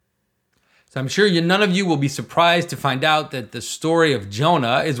So I'm sure none of you will be surprised to find out that the story of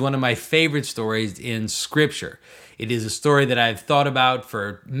Jonah is one of my favorite stories in Scripture. It is a story that I've thought about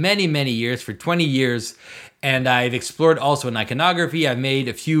for many, many years, for 20 years, and I've explored also in iconography. I've made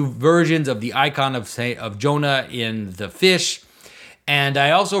a few versions of the icon of Jonah in the fish. And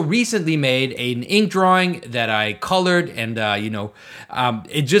I also recently made an ink drawing that I colored, and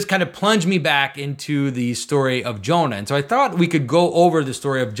it just kind of plunged me back into the story of Jonah. And so I thought we could go over the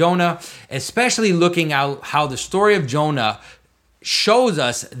story of Jonah, especially looking at how the story of Jonah shows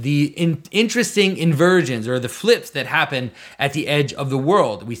us the interesting inversions or the flips that happen at the edge of the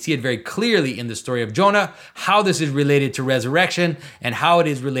world. We see it very clearly in the story of Jonah, how this is related to resurrection and how it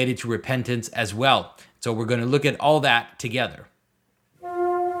is related to repentance as well. So we're going to look at all that together.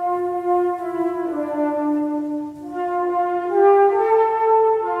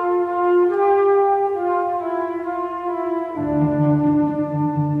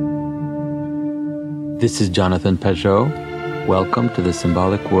 This is Jonathan Peugeot. Welcome to the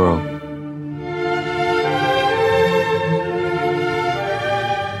Symbolic World.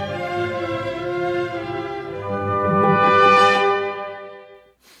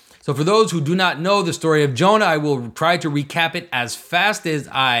 So for those who do not know the story of Jonah, I will try to recap it as fast as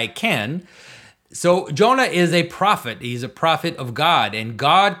I can. So Jonah is a prophet. He's a prophet of God, and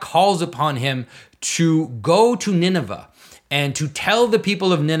God calls upon him to go to Nineveh and to tell the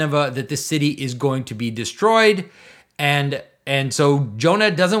people of Nineveh that the city is going to be destroyed. And so Jonah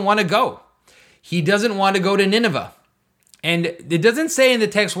doesn't want to go. He doesn't want to go to Nineveh. And it doesn't say in the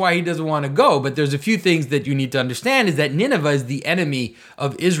text why he doesn't want to go, but there's a few things that you need to understand is that Nineveh is the enemy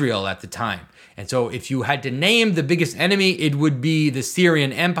of Israel at the time. And so if you had to name the biggest enemy, it would be the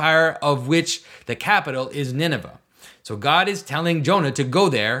Syrian Empire, of which the capital is Nineveh. So God is telling Jonah to go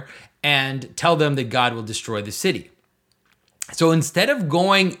there and tell them that God will destroy the city. So instead of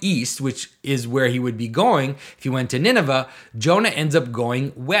going east, which is where he would be going if he went to Nineveh, Jonah ends up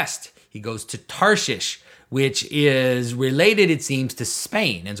going west. He goes to Tarshish, which is related, it seems, to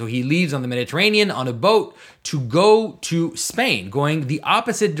Spain. And so he leaves on the Mediterranean on a boat to go to Spain, going the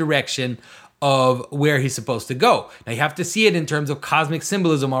opposite direction of where he's supposed to go. Now you have to see it in terms of cosmic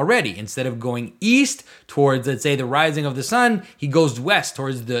symbolism already. Instead of going east towards, let's say, the rising of the sun, he goes west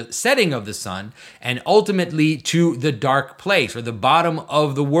towards the setting of the sun, and ultimately to the dark place, or the bottom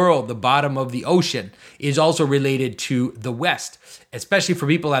of the world, the bottom of the ocean, is also related to the west. Especially for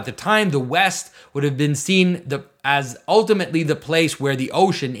people at the time, the west would have been seen as ultimately the place where the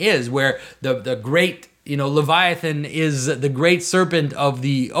ocean is, where the great Leviathan is the great serpent of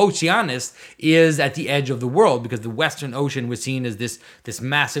the Oceanus, is at the edge of the world, because the Western Ocean was seen as this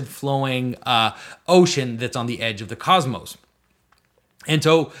massive flowing ocean that's on the edge of the cosmos. And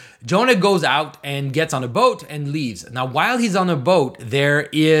so Jonah goes out and gets on a boat and leaves. Now, while he's on a boat, there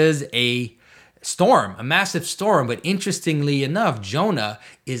is a storm, a massive storm. But interestingly enough, Jonah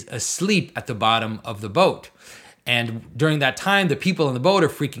is asleep at the bottom of the boat. And during that time, the people on the boat are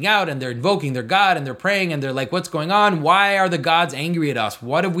freaking out and they're invoking their God and they're praying and they're like, what's going on? Why are the gods angry at us?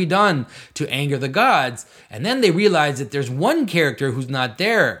 What have we done to anger the gods? And then they realize that there's one character who's not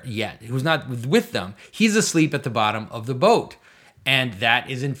there yet, who's not with them. He's asleep at the bottom of the boat. And that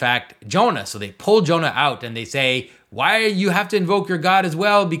is in fact Jonah. So they pull Jonah out and they say, why you have to invoke your God as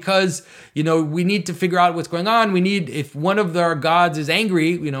well? Because, we need to figure out what's going on. If one of our gods is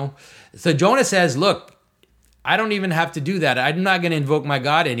angry, So Jonah says, look, I don't even have to do that. I'm not going to invoke my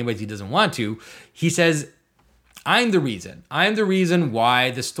God anyways. He doesn't want to. He says, I'm the reason. I'm the reason why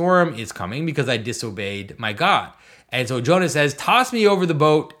the storm is coming, because I disobeyed my God. And so Jonah says, toss me over the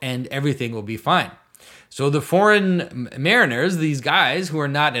boat and everything will be fine. So the foreign mariners, these guys who are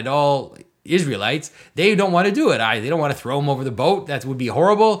not at all Israelites, they don't want to do it. They don't want to throw him over the boat. That would be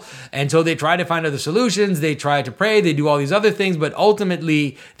horrible. And so they try to find other solutions. They try to pray. They do all these other things, but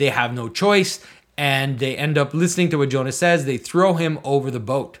ultimately they have no choice. And they end up listening to what Jonah says. They throw him over the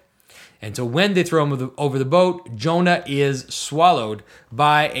boat. And so when they throw him over the boat, Jonah is swallowed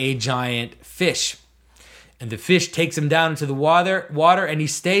by a giant fish. And the fish takes him down into the water, and he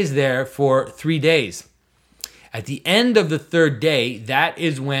stays there for 3 days. At the end of the third day, that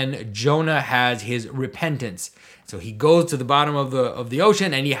is when Jonah has his repentance. So he goes to the bottom of the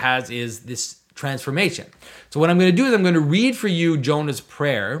ocean, and he has this transformation. So what I'm going to do is I'm going to read for you Jonah's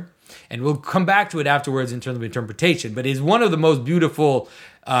prayer, and we'll come back to it afterwards in terms of interpretation. But it's one of the most beautiful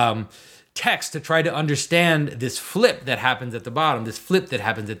texts to try to understand this flip that happens at the bottom, this flip that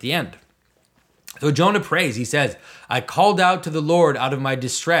happens at the end. So Jonah prays. He says, I called out to the Lord out of my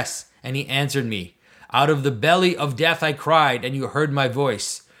distress, and he answered me. Out of the belly of death I cried, and you heard my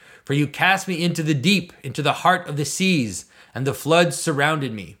voice. For you cast me into the deep, into the heart of the seas, and the floods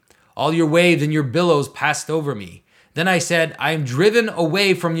surrounded me. All your waves and your billows passed over me. Then I said, I am driven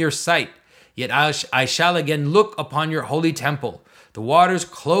away from your sight. Yet I shall again look upon your holy temple. The waters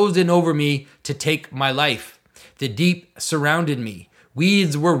closed in over me to take my life. The deep surrounded me.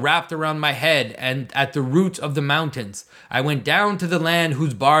 Weeds were wrapped around my head and at the roots of the mountains. I went down to the land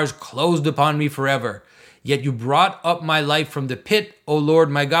whose bars closed upon me forever. Yet you brought up my life from the pit, O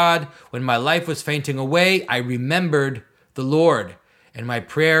Lord my God. When my life was fainting away, I remembered the Lord, and my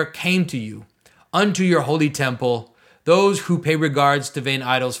prayer came to you. Unto your holy temple, those who pay regards to vain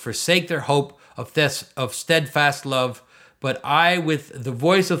idols forsake their hope of steadfast love. But I, with the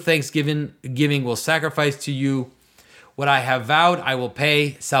voice of thanksgiving, will sacrifice to you. What I have vowed, I will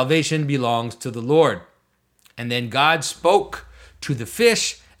pay. Salvation belongs to the Lord. And then God spoke to the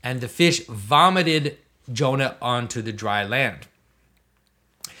fish, and the fish vomited Jonah onto the dry land.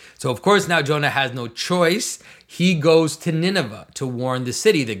 So, of course, now Jonah has no choice. He goes to Nineveh to warn the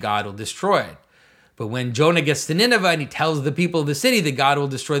city that God will destroy it. But when Jonah gets to Nineveh and he tells the people of the city that God will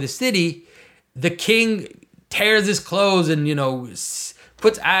destroy the city, the king tears his clothes and,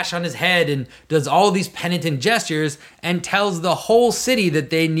 puts ash on his head and does all these penitent gestures and tells the whole city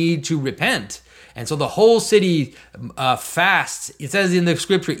that they need to repent. And so the whole city fasts. It says in the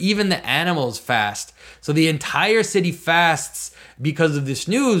scripture, even the animals fast. So the entire city fasts because of this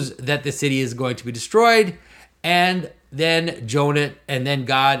news that the city is going to be destroyed. And then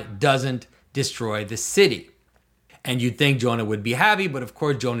God doesn't destroy the city. And you'd think Jonah would be happy, but of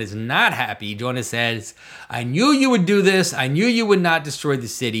course Jonah is not happy. Jonah says, I knew you would do this. I knew you would not destroy the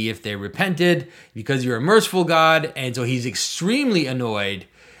city if they repented because you're a merciful God. And so he's extremely annoyed.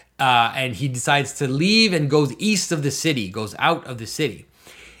 And he decides to leave and goes east of the city, goes out of the city.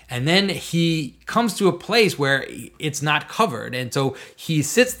 And then he comes to a place where it's not covered. And so he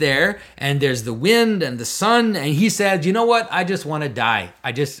sits there and there's the wind and the sun. And he says, you know what? I just want to die.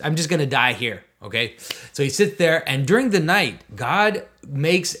 I'm just going to die here. Okay. So he sits there and during the night, God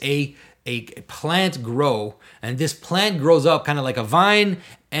makes a plant grow. And this plant grows up kind of like a vine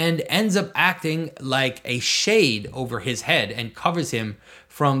and ends up acting like a shade over his head and covers him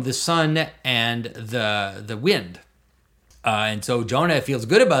from the sun and the wind. And so Jonah feels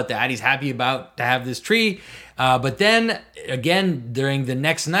good about that. He's happy to have this tree. But then again, during the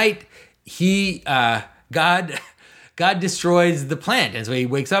next night, God destroys the plant. And so he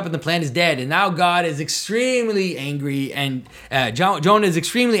wakes up and the plant is dead. And now God is extremely angry. And Jonah is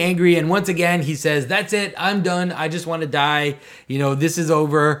extremely angry. And once again, he says, that's it. I'm done. I just want to die. This is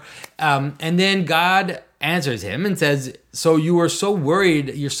over. And then God answers him and says, so you are so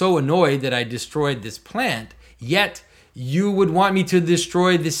worried, you're so annoyed that I destroyed this plant, yet you would want me to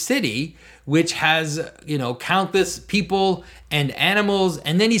destroy this city, which has, countless people and animals.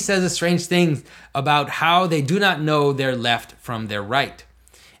 And then he says a strange thing about how they do not know their left from their right.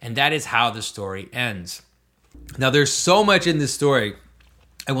 And that is how the story ends. Now, there's so much in this story.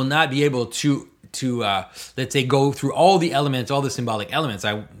 I will not be able to let's say, go through all the elements, all the symbolic elements.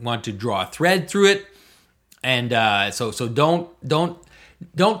 I want to draw a thread through it. And so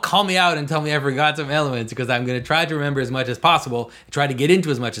don't call me out and tell me I forgot some elements because I'm going to try to remember as much as possible, try to get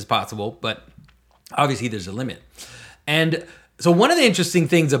into as much as possible, but obviously there's a limit. And so one of the interesting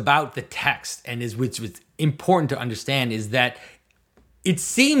things about the text, and which is important to understand, is that it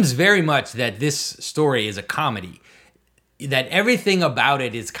seems very much that this story is a comedy, that everything about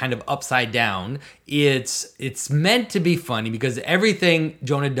it is kind of upside down. It's meant to be funny because everything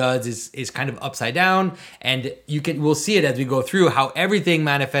Jonah does is kind of upside down, and we'll see it as we go through how everything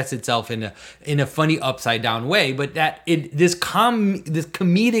manifests itself in a funny upside down way. But that this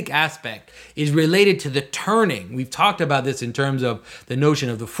comedic aspect is related to the turning. We've talked about this in terms of the notion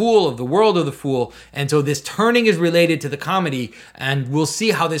of the fool, of the world of the fool, and so this turning is related to the comedy, and we'll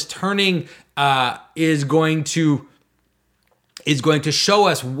see how this turning is going to show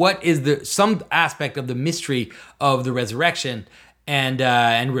us what is some aspect of the mystery of the resurrection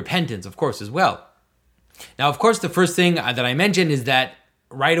and repentance, of course, as well. Now, of course, the first thing that I mentioned is that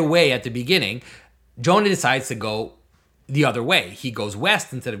right away at the beginning, Jonah decides to go the other way. He goes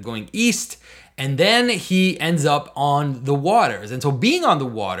west instead of going east, and then he ends up on the waters. And so being on the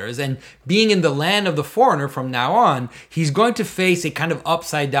waters and being in the land of the foreigner from now on, he's going to face a kind of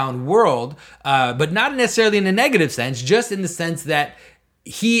upside down world, but not necessarily in a negative sense, just in the sense that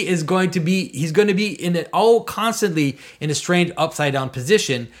he's going to be constantly in a strange upside down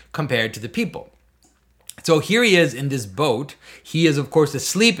position compared to the people. So here he is in this boat. He is, of course,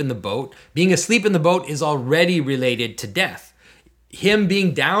 asleep in the boat. Being asleep in the boat is already related to death. Him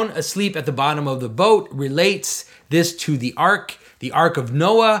being down asleep at the bottom of the boat relates this to the ark of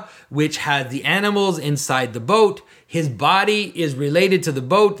Noah, which had the animals inside the boat. his body is related to the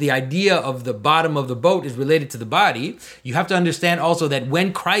boat. The idea of the bottom of the boat is related to the body. You have to understand also that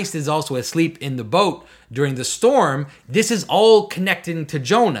when Christ is also asleep in the boat during the storm, this is all connecting to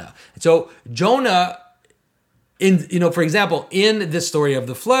Jonah. So Jonah, for example, in the story of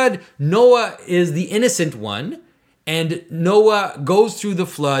the flood, Noah is the innocent one, and Noah goes through the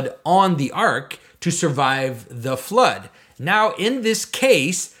flood on the ark to survive the flood. Now, in this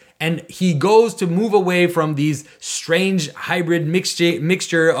case, and he goes to move away from these strange hybrid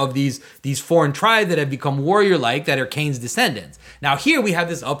mixture of these foreign tribes that have become warrior-like, that are Cain's descendants. Now here we have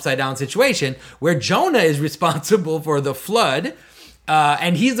this upside down situation where Jonah is responsible for the flood,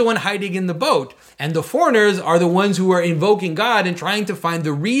 and he's the one hiding in the boat. And the foreigners are the ones who are invoking God and trying to find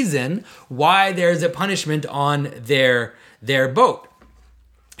the reason why there's a punishment on their boat.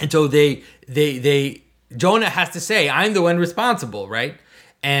 And so Jonah has to say, I'm the one responsible, right?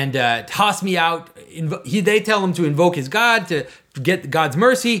 And toss me out. They tell him to invoke his God to get God's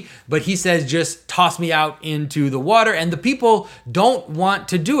mercy, but he says, just toss me out into the water. And the people don't want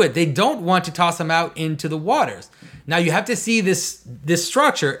to do it. They don't want to toss him out into the waters. Now you have to see this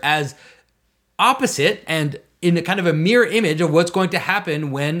structure as opposite and in a kind of a mirror image of what's going to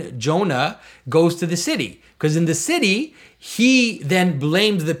happen when Jonah goes to the city. Because in the city, he then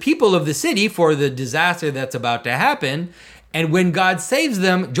blames the people of the city for the disaster that's about to happen. And when God saves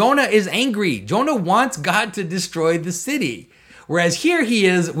them, Jonah is angry. Jonah wants God to destroy the city. Whereas here he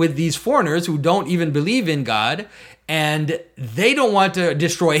is with these foreigners who don't even believe in God, and they don't want to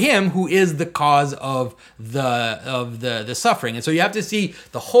destroy him, who is the cause of the suffering. And so you have to see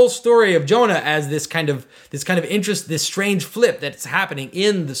the whole story of Jonah as this kind of interest, this strange flip that's happening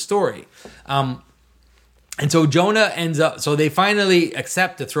in the story. And so Jonah so they finally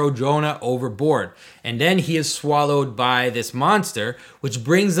accept to throw Jonah overboard. And then he is swallowed by this monster, which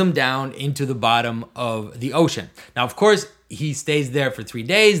brings him down into the bottom of the ocean. Now, of course, he stays there for 3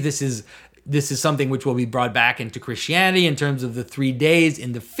 days. This is something which will be brought back into Christianity in terms of the 3 days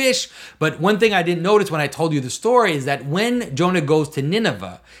in the fish. But one thing I didn't notice when I told you the story is that when Jonah goes to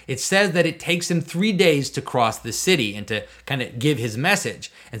Nineveh, it says that it takes him 3 days to cross the city and to kind of give his message.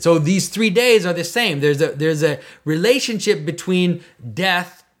 And so these 3 days are the same. There's a relationship between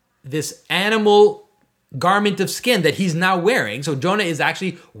death, this animal garment of skin that he's now wearing. So Jonah is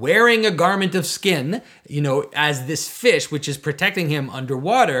actually wearing a garment of skin, as this fish, which is protecting him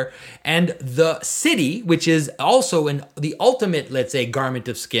underwater, and the city, which is also the ultimate, let's say, garment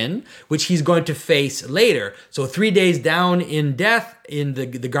of skin, which he's going to face later. So 3 days down in death in the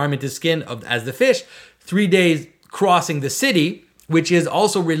garment of skin as the fish, 3 days crossing the city, which is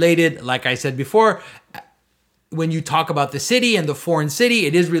also related, like I said before, when you talk about the city and the foreign city,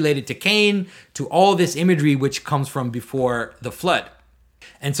 it is related to Cain, to all this imagery which comes from before the flood.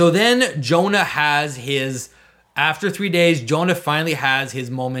 And so then Jonah after 3 days, Jonah finally has his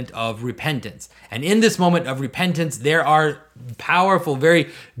moment of repentance. And in this moment of repentance, there are powerful, very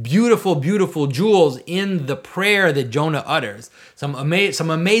beautiful, beautiful jewels in the prayer that Jonah utters. Some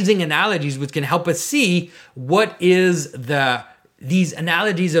amazing analogies which can help us see what is these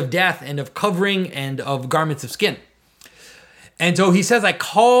analogies of death and of covering and of garments of skin. And so he says, I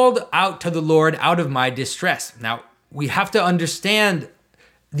called out to the Lord out of my distress. Now, we have to understand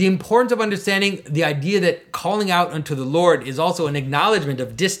the importance of understanding the idea that calling out unto the Lord is also an acknowledgement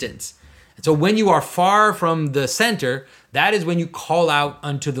of distance. And so when you are far from the center, that is when you call out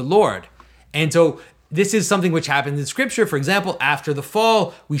unto the Lord. And so this is something which happens in Scripture. For example, after the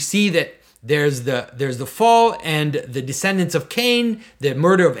fall, we see that there's the fall and the descendants of Cain, the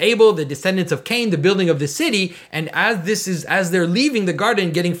murder of Abel, the descendants of Cain, the building of the city. And as they're leaving the garden,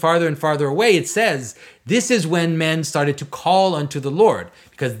 getting farther and farther away, it says, this is when men started to call unto the Lord,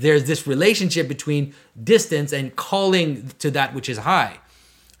 because there's this relationship between distance and calling to that which is high.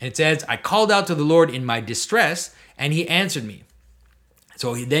 And it says, I called out to the Lord in my distress, and he answered me.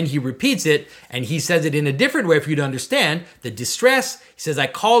 So then he repeats it, and he says it in a different way for you to understand. The distress, he says, I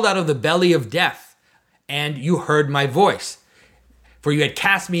called out of the belly of death, and you heard my voice. For you had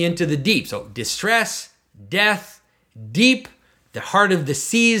cast me into the deep. So distress, death, deep, the heart of the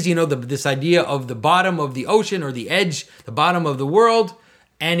seas, this idea of the bottom of the ocean or the edge, the bottom of the world.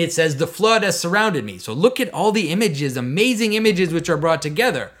 And it says, the flood has surrounded me. So look at all the images, amazing images which are brought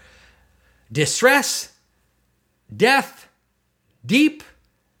together. Distress, death, deep,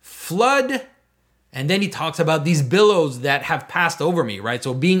 flood, and then he talks about these billows that have passed over me, right?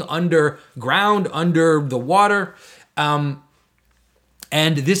 So being underground, under the water. And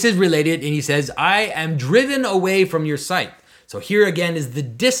this is related, and he says, I am driven away from your sight. So here again is the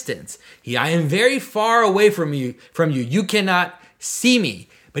distance. I am very far away from you. You cannot see me.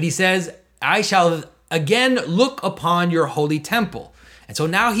 But he says, I shall again, look upon your holy temple. And so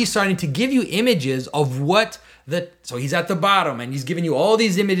now he's starting to give you images of so he's at the bottom and he's giving you all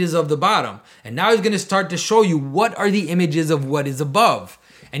these images of the bottom. And now he's going to start to show you what are the images of what is above.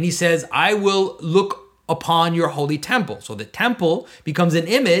 And he says, I will look upon your holy temple. So the temple becomes an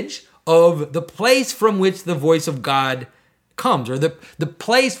image of the place from which the voice of God comes, or the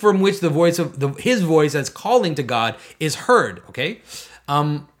place from which the voice of his voice as calling to God is heard. Okay.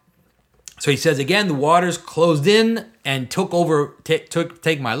 So he says again, the waters closed in and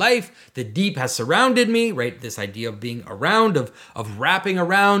take my life. The deep has surrounded me, right? This idea of being around, of wrapping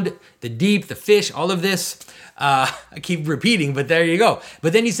around the deep, the fish, all of this. I keep repeating, but there you go.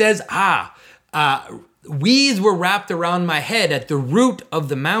 But then he says, weeds were wrapped around my head at the root of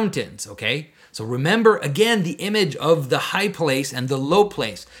the mountains, okay? So remember, again, the image of the high place and the low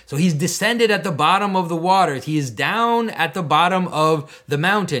place. So he's descended at the bottom of the waters. He is down at the bottom of the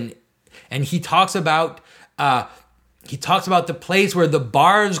mountain. And he talks about the place where the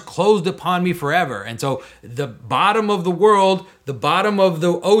bars closed upon me forever. And so the bottom of the world, the bottom of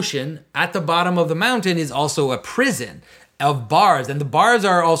the ocean, at the bottom of the mountain is also a prison of bars. And the bars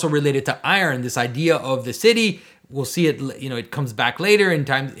are also related to iron, this idea of the city. We'll see it, it comes back later in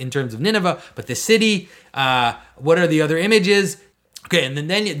terms of Nineveh. But the city, what are the other images? Okay, and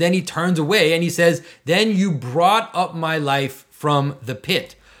then he turns away and he says, then you brought up my life from the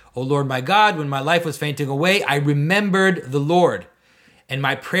pit. O Lord my God, when my life was fainting away, I remembered the Lord, and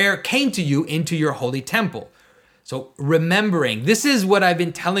my prayer came to you into your holy temple. So remembering, this is what I've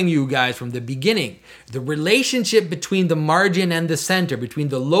been telling you guys from the beginning. The relationship between the margin and the center, between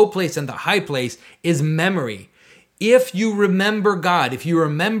the low place and the high place, is memory. If you remember God, if you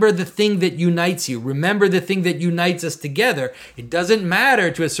remember the thing that unites you, remember the thing that unites us together, it doesn't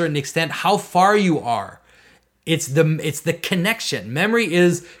matter to a certain extent how far you are. It's the connection. Memory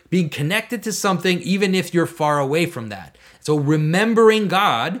is being connected to something even if you're far away from that. So remembering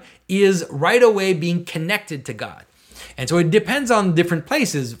God is right away being connected to God. And so it depends on different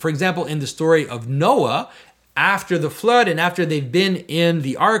places. For example, in the story of Noah, after the flood and after they've been in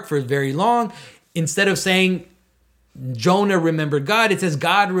the ark for very long, instead of saying Jonah remembered God, it says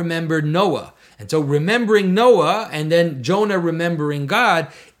God remembered Noah. And so remembering Noah and then Jonah remembering God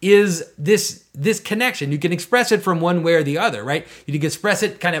is this connection. You can express it from one way or the other, right? You can express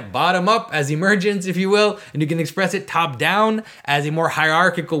it kind of bottom up as emergence, if you will, and you can express it top down as a more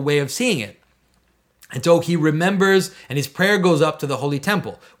hierarchical way of seeing it. And so he remembers, and his prayer goes up to the holy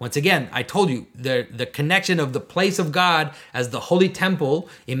temple. Once again, I told you, the connection of the place of God as the holy temple,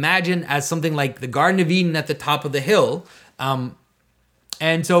 imagine as something like the Garden of Eden at the top of the hill. And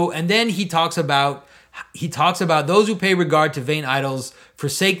then he talks about those who pay regard to vain idols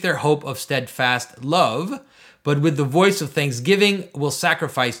forsake their hope of steadfast love, but with the voice of thanksgiving will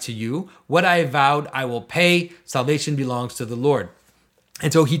sacrifice to you. What I have vowed, I will pay. Salvation belongs to the Lord.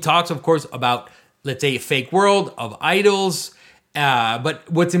 And so he talks, of course, about, let's say, a fake world of idols. But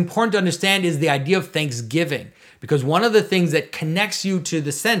what's important to understand is the idea of thanksgiving. Because one of the things that connects you to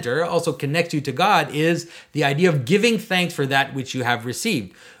the center, also connects you to God, is the idea of giving thanks for that which you have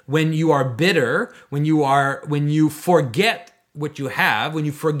received. When you are bitter, when you forget what you have, when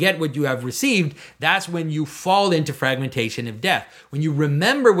you forget what you have received, that's when you fall into fragmentation of death. When you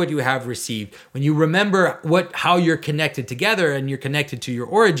remember what you have received, when you remember how you're connected together and you're connected to your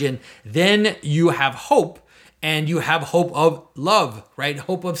origin, then you have hope. And you have hope of love, right?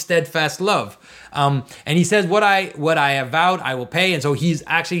 Hope of steadfast love. And he says, what I have vowed, I will pay. And so he's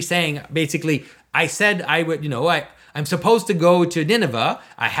actually saying, basically, I said I would, I'm supposed to go to Nineveh.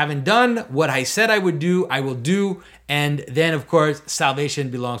 I haven't done what I said I would do. I will do. And then, of course, salvation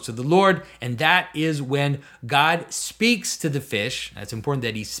belongs to the Lord. And that is when God speaks to the fish. It's important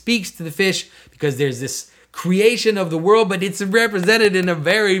that he speaks to the fish because there's this creation of the world, but it's represented in a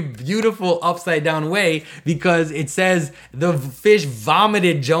very beautiful upside down way because it says the fish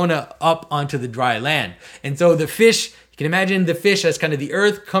vomited Jonah up onto the dry land. And so the fish, you can imagine the fish as kind of the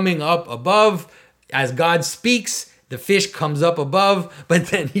earth coming up above. As God speaks, the fish comes up above, but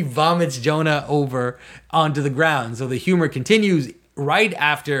then he vomits Jonah over onto the ground. So the humor continues right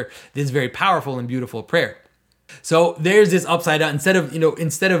after this very powerful and beautiful prayer. So there's this upside down.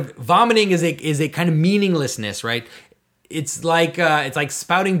 Instead of vomiting is a kind of meaninglessness, right? It's like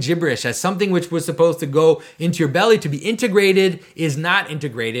spouting gibberish as something which was supposed to go into your belly to be integrated is not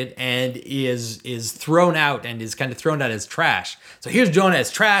integrated and is thrown out and is kind of thrown out as trash. So here's Jonah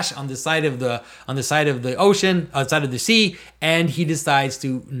as trash on the side of the ocean, outside of the sea, and he decides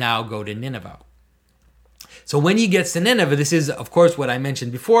to now go to Nineveh. So when he gets to Nineveh, this is, of course, what I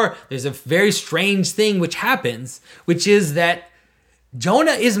mentioned before. There's a very strange thing which happens, which is that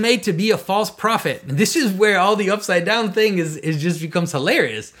Jonah is made to be a false prophet. And this is where all the upside down thing is just becomes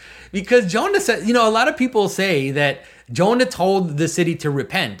hilarious. Because Jonah said, a lot of people say that Jonah told the city to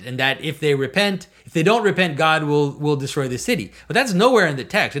repent, and that if they don't repent, God will destroy the city. But that's nowhere in the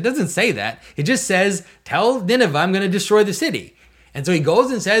text. It doesn't say that. It just says, tell Nineveh, I'm going to destroy the city. And so he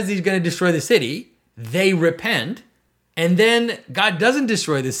goes and says he's going to destroy the city. They repent. And then God doesn't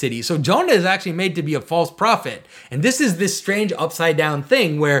destroy the city. So Jonah is actually made to be a false prophet. And this is this strange upside down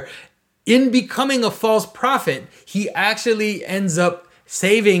thing where in becoming a false prophet, he actually ends up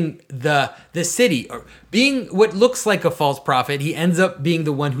saving the city, or being what looks like a false prophet. He ends up being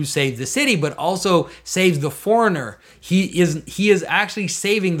the one who saves the city, but also saves the foreigner. He is actually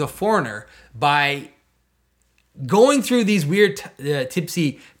saving the foreigner by going through these weird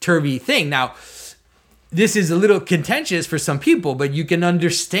tipsy-turvy thing. Now, this is a little contentious for some people, but you can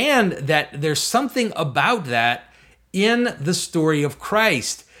understand that there's something about that in the story of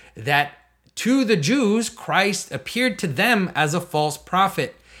Christ, that to the Jews, Christ appeared to them as a false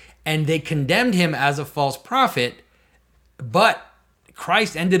prophet, and they condemned him as a false prophet, but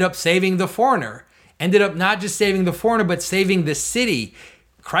Christ ended up saving the foreigner, ended up not just saving the foreigner, but saving the city.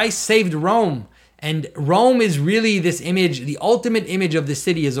 Christ saved Rome, and Rome is really this image. The ultimate image of the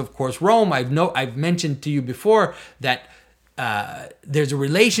city is, of course, Rome. I've mentioned to you before that there's a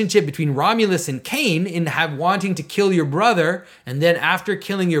relationship between Romulus and Cain in wanting to kill your brother, and then after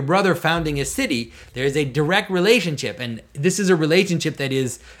killing your brother, founding a city. There's a direct relationship, and this is a relationship that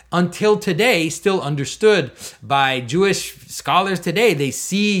is, until today, still understood by Jewish scholars today. They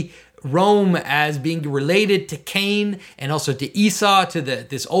see Rome as being related to Cain and also to Esau, to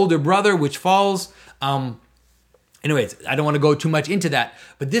this older brother, which falls. Anyways, I don't want to go too much into that,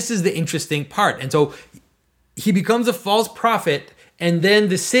 but this is the interesting part. And so he becomes a false prophet, and then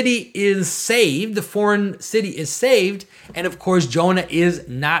the city is saved, the foreign city is saved, and of course Jonah is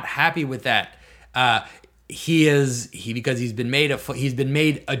not happy with that. Because he's been made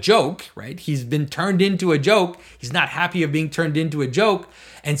a joke, right? He's been turned into a joke. He's not happy of being turned into a joke,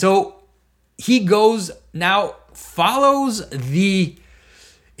 and so he goes now follows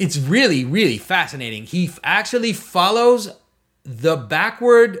It's really, really fascinating. He actually follows the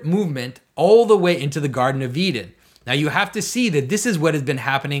backward movement all the way into the Garden of Eden. Now you have to see that this is what has been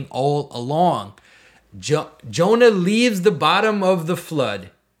happening all along. Jonah leaves the bottom of the flood,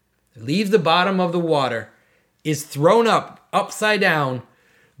 leaves the bottom of the water, is thrown upside down,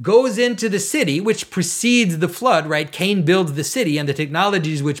 goes into the city, which precedes the flood, right? Cain builds the city, and the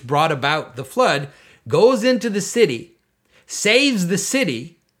technologies which brought about the flood, goes into the city, saves the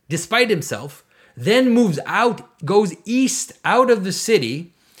city despite himself, then moves out, goes east out of the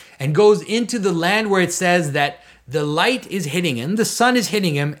city, and goes into the land where it says that the light is hitting him, the sun is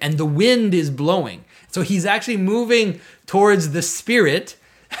hitting him, and the wind is blowing. So he's actually moving towards the spirit,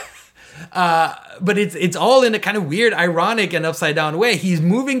 but it's all in a kind of weird, ironic, and upside down way. He's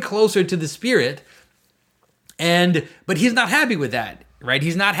moving closer to the spirit, but he's not happy with that, right?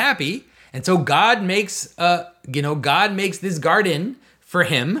 He's not happy, and so God makes this garden for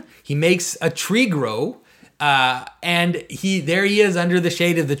him. He makes a tree grow, and there he is under the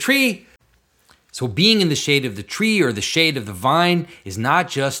shade of the tree. So being in the shade of the tree or the shade of the vine is not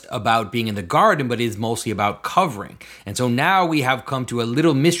just about being in the garden, but is mostly about covering. And so now we have come to a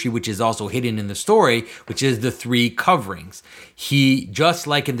little mystery which is also hidden in the story, which is the three coverings. Just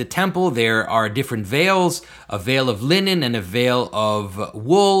like in the temple, there are different veils, a veil of linen and a veil of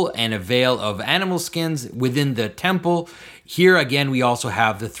wool and a veil of animal skins within the temple. Here again, we also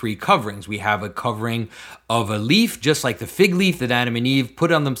have the three coverings. We have a covering of a leaf, just like the fig leaf that Adam and Eve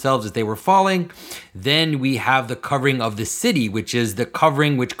put on themselves as they were falling. Then we have the covering of the city, which is the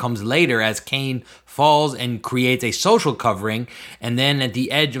covering which comes later as Cain falls and creates a social covering. And then at the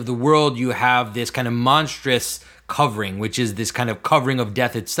edge of the world, you have this kind of monstrous covering, which is this kind of covering of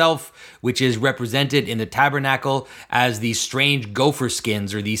death itself, which is represented in the tabernacle as these strange gopher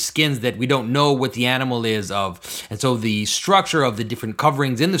skins, or these skins that we don't know what the animal is of. And so the structure of the different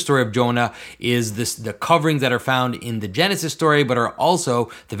coverings in the story of Jonah is the coverings that are found in the Genesis story, but are also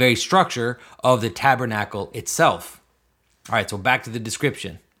the very structure of the tabernacle itself. All right, so back to the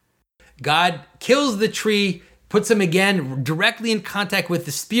description. God kills the tree, puts him again directly in contact with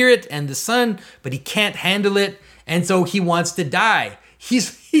the spirit and the sun, but he can't handle it. And so he wants to die.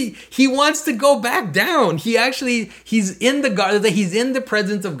 He wants to go back down. He's in the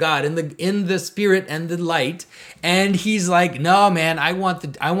presence of God, in the spirit and the light, and he's like, no, man, I want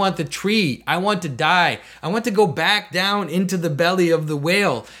the tree. I want to die. I want to go back down into the belly of the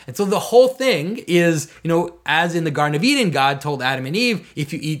whale. And so the whole thing is, as in the Garden of Eden, God told Adam and Eve,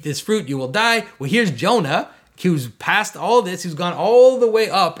 if you eat this fruit, you will die. Well, here's Jonah. who's past all this, who's gone all the way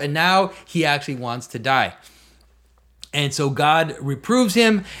up, and now he actually wants to die. And so God reproves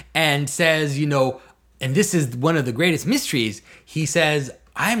him and says, and this is one of the greatest mysteries. He says,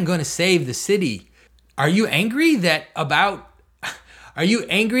 I'm going to save the city. Are you angry that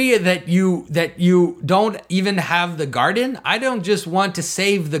you don't even have the garden? I don't just want to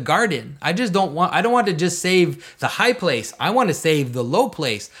save the garden. I don't want to just save the high place. I want to save the low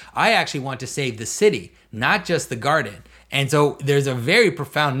place. I actually want to save the city, not just the garden. And so there's a very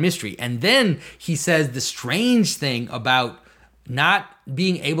profound mystery. And then he says the strange thing about not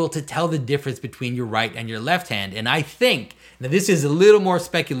being able to tell the difference between your right and your left hand. And I think, now this is a little more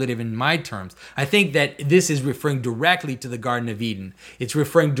speculative in my terms, I think that this is referring directly to the Garden of Eden. It's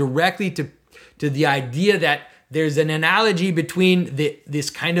referring directly to the idea that there's an analogy between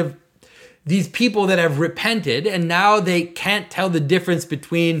these people that have repented, and now they can't tell the difference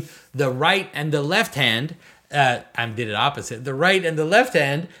between the right and the left hand. I did it opposite. The right and the left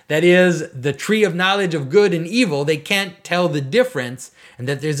hand, that is the tree of knowledge of good and evil, they can't tell the difference. And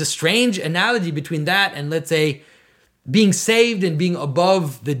that there's a strange analogy between that and, let's say, being saved and being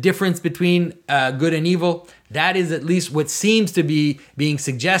above the difference between good and evil. That is at least what seems to be being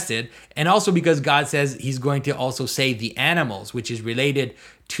suggested. And also because God says he's going to also save the animals, which is related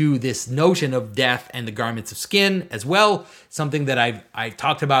to this notion of death and the garments of skin as well. Something that I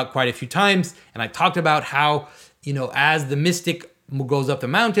talked about quite a few times. And I talked about how, as the mystic goes up the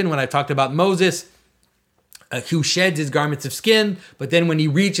mountain, when I talked about Moses, who sheds his garments of skin, but then when he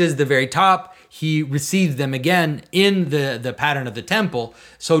reaches the very top, he receives them again in the pattern of the temple.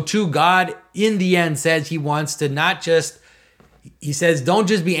 So too, God in the end says he wants to he says, don't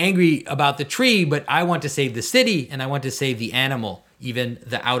just be angry about the tree, but I want to save the city and I want to save the animal, even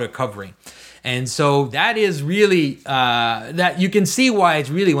the outer covering. And so that is really, that you can see why it's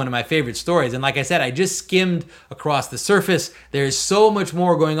really one of my favorite stories. And like I said, I just skimmed across the surface. There's so much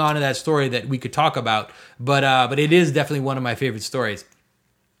more going on in that story that we could talk about, but it is definitely one of my favorite stories.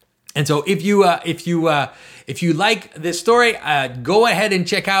 And so if you like this story, go ahead and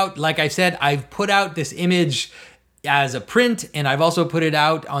check out. Like I said, I've put out this image as a print, and I've also put it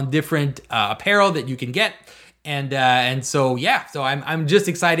out on different apparel that you can get. And so I'm just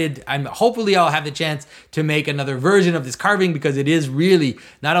excited. Hopefully I'll have the chance to make another version of this carving, because it is really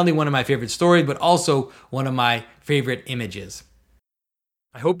not only one of my favorite stories, but also one of my favorite images.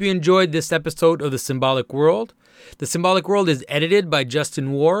 I hope you enjoyed this episode of The Symbolic World. The Symbolic World is edited by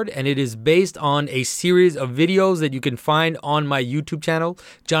Justin Ward, and it is based on a series of videos that you can find on my YouTube channel,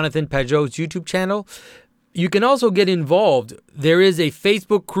 Jonathan Pajot's YouTube channel. You can also get involved. There is a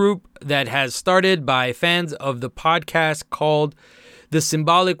Facebook group that has started by fans of the podcast called The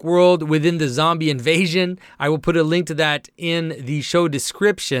Symbolic World Within the Zombie Invasion. I will put a link to that in the show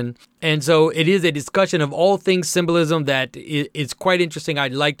description. And so it is a discussion of all things symbolism that is quite interesting.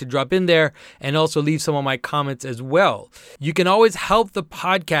 I'd like to drop in there and also leave some of my comments as well. You can always help the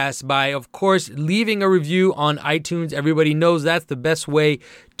podcast by, of course, leaving a review on iTunes. Everybody knows that's the best way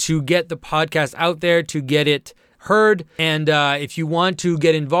to get the podcast out there, to get it heard. And if you want to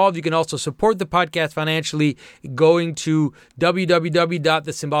get involved, you can also support the podcast financially going to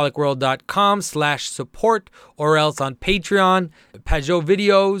www.thesymbolicworld.com/support, or else on Patreon, Pajot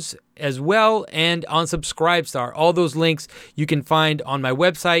videos as well, and on Subscribestar. All those links you can find on my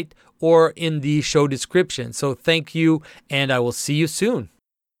website or in the show description. So thank you, and I will see you soon.